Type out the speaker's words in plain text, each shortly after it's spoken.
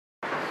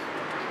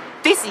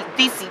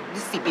They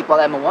see people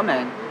I'm a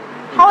woman.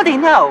 How would they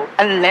know?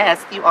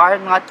 Unless you are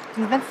not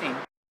convincing.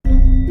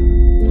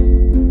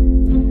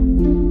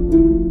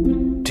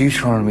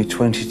 Deuteronomy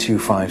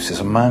 22:5 says,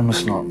 "A man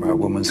must not wear a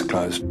woman's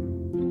clothes,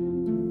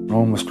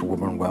 nor must a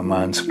woman wear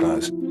man's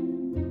clothes.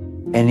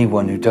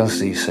 Anyone who does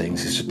these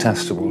things is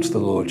detestable to the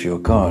Lord your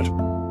God."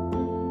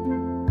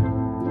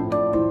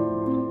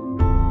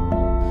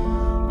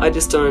 I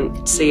just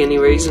don't see any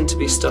reason to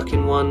be stuck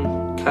in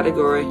one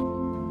category.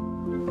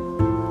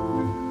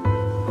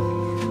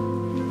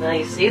 Now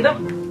you see them?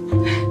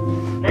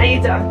 Now you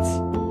don't.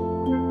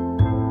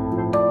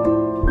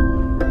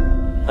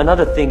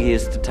 Another thing he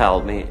used to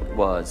tell me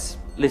was,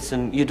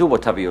 listen, you do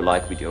whatever you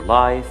like with your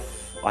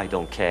life. I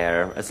don't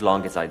care, as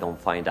long as I don't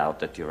find out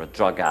that you're a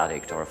drug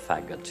addict or a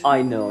faggot.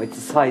 I know, it's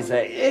a size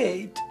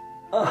 8.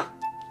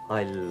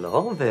 I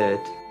love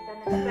it.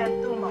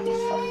 Spend too much.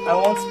 I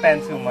won't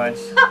spend too much.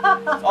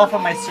 It's all for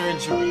my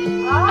surgery.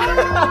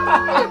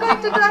 You're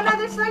going to do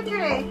another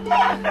surgery.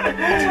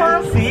 Which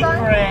one?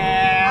 Secret!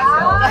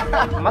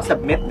 I must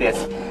admit this.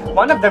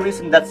 One of the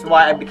reasons that's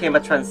why I became a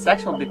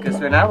transsexual, because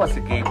when I was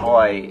a gay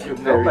boy,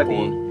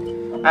 nobody...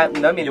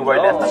 you were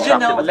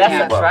less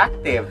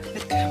attractive.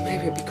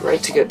 Maybe it'd be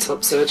great to get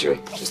top surgery.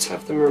 Just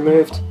have them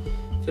removed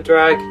for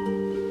drag.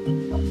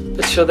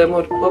 But sure, then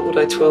what would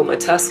I twirl my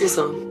tassels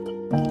on?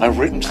 I've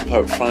written to the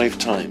Pope 5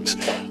 times,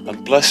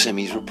 and bless him,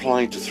 he's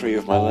replied to 3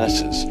 of my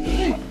letters.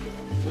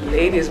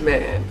 Ladies'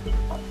 man.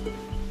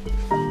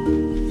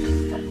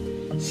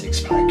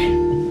 6-pack.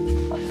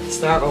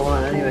 Start with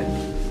one anyway.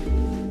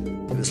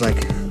 It was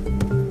like,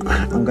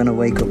 I'm gonna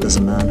wake up as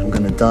a man, I'm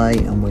gonna die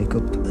and wake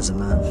up as a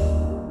man.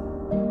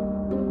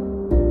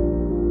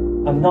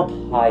 I'm not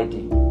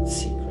hiding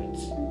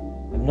secrets.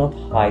 I'm not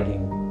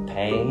hiding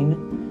pain.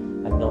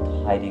 I'm not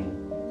hiding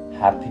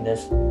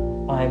happiness.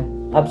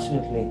 I'm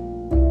absolutely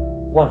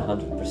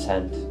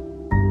 100%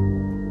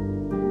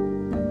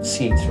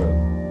 see-through.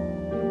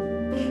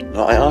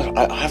 No, I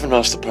haven't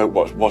asked the Pope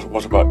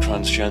what about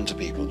transgender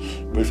people,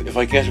 but if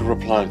I get a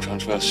reply on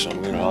transvestite,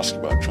 I'm going to ask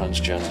about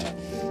transgender.